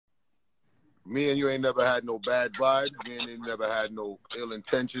me and you ain't never had no bad vibes. Me and you never had no ill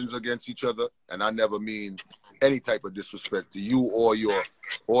intentions against each other, and I never mean any type of disrespect to you or your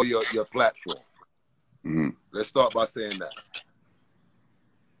platform. Mm-hmm. Let's start by saying that.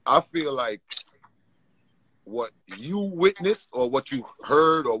 I feel like what you witnessed or what you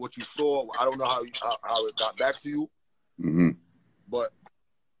heard or what you saw, I don't know how it got back to you, mm-hmm. but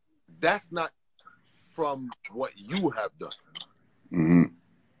that's not from what you have done. Mm-hmm.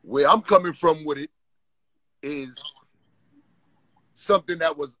 Where I'm coming from with it is something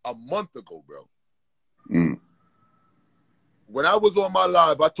that was a month ago, bro. Mm. When I was on my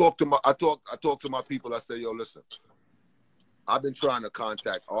live, I talked to my people. I said, yo, listen, I've been trying to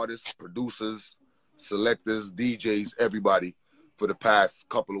contact artists, producers, selectors, DJs, everybody for the past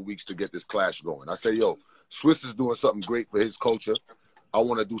couple of weeks to get this clash going. I said, yo, Swizz is doing something great for his culture. I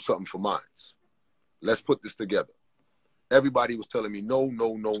want to do something for mine. Let's put this together. Everybody was telling me, no,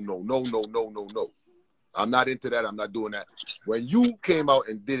 no, no, no, no, no, no, no, no. I'm not into that. I'm not doing that. When you came out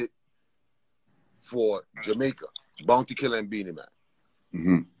and did it for Jamaica, Bounty Killer and Beanie Man,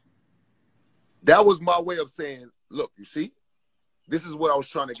 mm-hmm. that was my way of saying, look, you see, this is what I was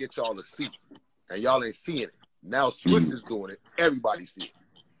trying to get y'all to see. And y'all ain't seeing it. Now Swizz is doing it. Everybody see it.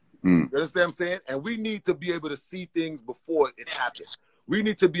 Mm. You understand what I'm saying? And we need to be able to see things before it happens. We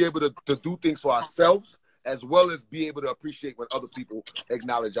need to be able to do things for ourselves, as well as be able to appreciate when other people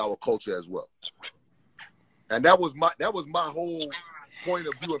acknowledge our culture as well. And that was my whole point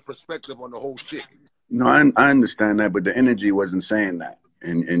of view and perspective on the whole shit. No, I understand that, but the energy wasn't saying that.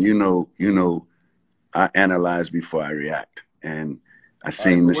 And you know, I analyze before I react. And I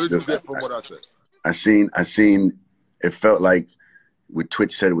seen What did you get from what I said? I seen it felt like what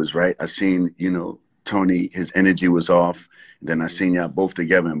Twitch said was right. I seen, you know, Tony, his energy was off. Then I seen y'all both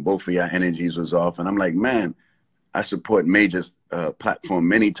together and both of y'all energies was off. And I'm like, man, I support Majah's platform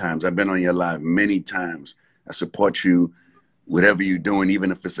many times. I've been on your live many times. I support you, whatever you're doing,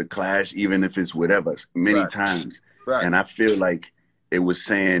 even if it's a clash, even if it's whatever, many times. Right. And I feel like it was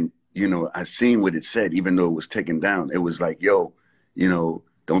saying, you know, I seen what it said, even though it was taken down. It was like, yo, you know,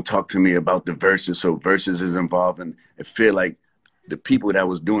 don't talk to me about the verses. So verses is involved. And I feel like the people that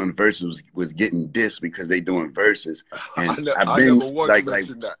was doing verses was getting dissed because they doing verses. And I never once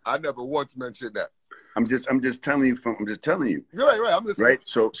mentioned that. I never once mentioned that. I'm just telling you. You're right. I'm listening. Right.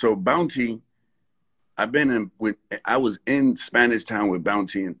 So Bounty, I was in Spanish Town with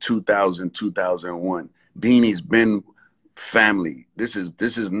Bounty in 2000, 2001. Beanie's been family. This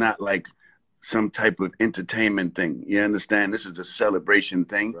is not like some type of entertainment thing. You understand? This is a celebration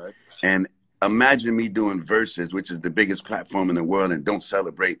thing. Right. And imagine me doing verses, which is the biggest platform in the world, and don't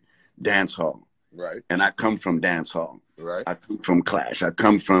celebrate dance hall. Right. And I come from dance hall. Right. I come from Clash. I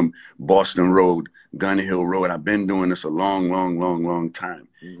come from Boston Road, Gun Hill Road. I've been doing this a long time.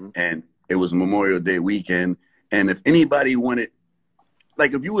 Mm-hmm. And it was Memorial Day weekend. And if anybody wanted,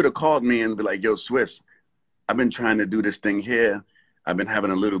 like if you would have called me and be like, yo, Swizz, I've been trying to do this thing here. I've been having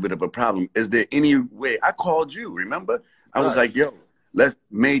a little bit of a problem. Is there any way? I called you, remember? I was like, yo, let's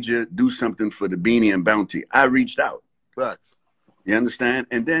Majah do something for the Beanie and Bounty. I reached out. Facts. You understand?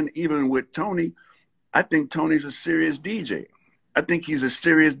 And then even with Tony, I think Tony's a serious DJ. I think he's a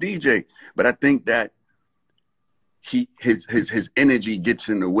serious DJ. But I think that his energy gets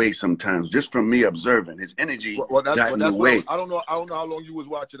in the way sometimes, just from me observing. His energy got in the way. I don't know how long you was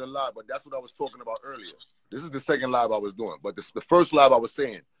watching the live, but that's what I was talking about earlier. This is the second live I was doing. But the first live I was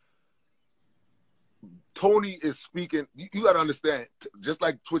saying, Tony is speaking. You got to understand, just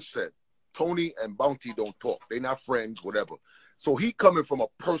like Twitch said, Tony and Bounty don't talk. They're not friends, whatever. So he coming from a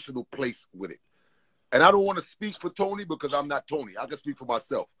personal place with it. And I don't want to speak for Tony because I'm not Tony. I can speak for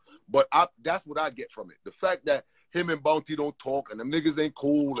myself. But that's what I get from it. The fact that him and Bounty don't talk and them niggas ain't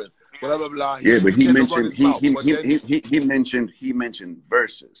cool and blah, blah, blah. Yeah, but he mentioned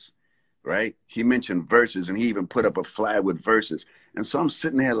verses, right? He mentioned verses, and he even put up a flyer with verses. And so I'm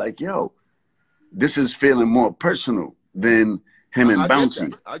sitting there like, yo, this is feeling more personal than him and Bounty.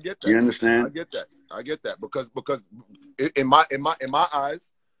 I get that. You understand? I get that because in my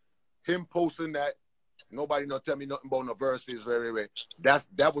eyes, him posting that nobody no tell me nothing about no verses,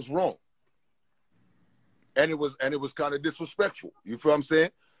 that was wrong. And it was kind of disrespectful. You feel what I'm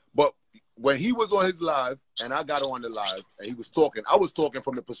saying? But when he was on his live and I got on the live and he was talking, I was talking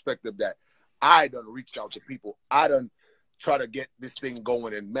from the perspective that I done reached out to people. I done try to get this thing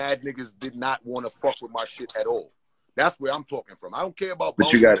going, and mad niggas did not want to fuck with my shit at all. That's where I'm talking from. I don't care about.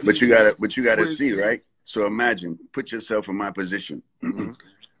 But you got to see, right? So imagine, put yourself in my position. Mm-hmm.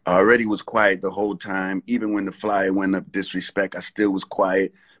 I already was quiet the whole time. Even when the flyer went up, disrespect, I still was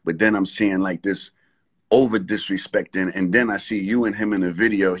quiet. But then I'm seeing like this over disrespecting, and then I see you and him in the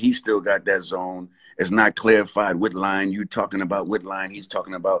video. He still got that zone. It's not clarified what line you talking about, what line he's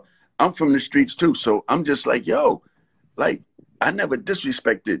talking about. I'm from the streets too, so I'm just like, yo, like, I never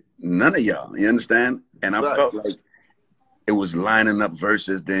disrespected none of y'all. You understand? And I felt like it was lining up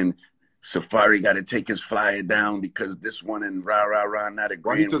verses. Then Safari got to take his flyer down because this one and rah rah rah not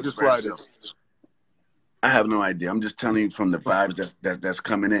agreeing. Why he took his flyer down? I have no idea. I'm just telling you from the vibes that's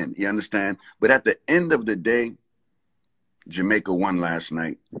coming in. You understand? But at the end of the day, Jamaica won last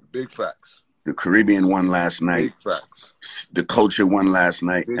night. Big facts. The Caribbean won last night. Big facts. The culture won last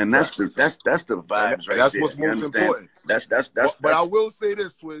night. Big and facts. that's the vibes right that's there. What's most important. But I will say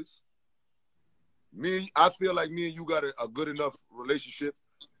this, Swizz. I feel like me and you got a good enough relationship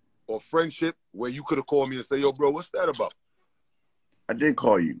or friendship where you could have called me and say, yo, bro, what's that about? I did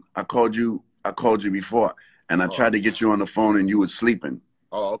call you. I called you before, and I tried to get you on the phone, and you were sleeping.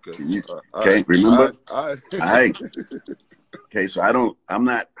 Oh, okay. Okay, remember? All right. Okay, so I'm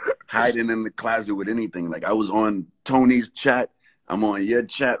not hiding in the closet with anything. Like, I was on Tony's chat. I'm on your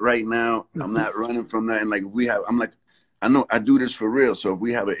chat right now. I'm not running from that. And like, I know I do this for real. So if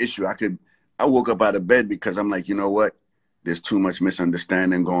we have an issue, I woke up out of bed because I'm like, you know what? There's too much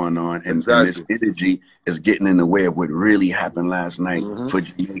misunderstanding going on. And, and this energy is getting in the way of what really happened last night for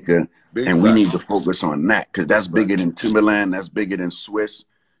Jamaica. We need to focus on that because that's bigger than Timberland. That's bigger than Swizz.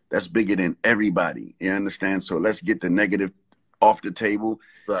 That's bigger than everybody. You understand? So let's get the negative off the table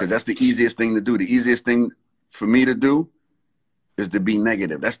because that's the easiest thing to do. The easiest thing for me to do is to be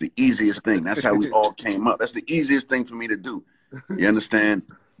negative. That's the easiest thing. That's how we all came up. That's the easiest thing for me to do. You understand?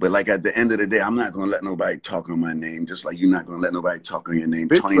 But like at the end of the day, I'm not going to let nobody talk on my name, just like you're not going to let nobody talk on your name.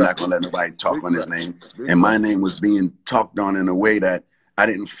 Tony not going to let nobody talk on his name. And my name was being talked on in a way that I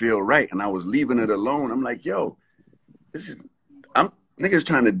didn't feel right. And I was leaving it alone. I'm like, yo, niggas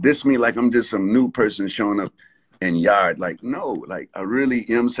trying to diss me like I'm just some new person showing up in yard. Like, no, like I really,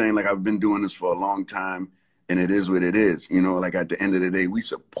 you know what I'm saying? Like I've been doing this for a long time and it is what it is. You know, like at the end of the day, we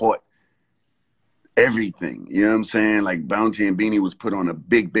support everything. You know what I'm saying? Like Bounty and Beanie was put on a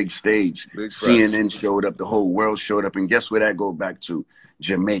big stage. CNN showed up, the whole world showed up. And guess where that go back to?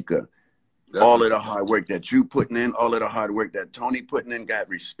 Jamaica. All of the hard work that you putting in, all of the hard work that Tony putting in got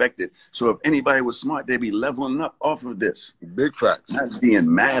respected. So if anybody was smart, they'd be leveling up off of this. Big facts. Not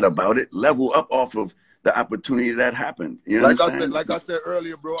being mad about it. Level up off of the opportunity that happened. You know like I said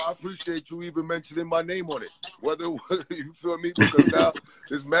earlier, bro, I appreciate you even mentioning my name on it. Whether you feel me? Because now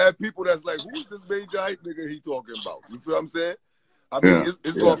there's mad people that's like, who's this Majah hype nigga he talking about? You feel what I'm saying? I mean,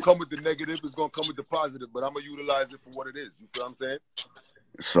 it's gonna come with the negative, it's gonna come with the positive, but I'm gonna utilize it for what it is. You feel what I'm saying?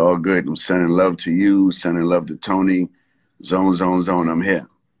 It's all good. I'm sending love to you, sending love to Tony. Zone. I'm here.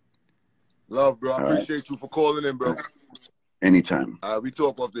 Love, bro. I appreciate you for calling in, bro. Anytime. We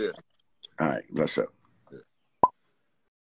talk off there. All right. Bless up.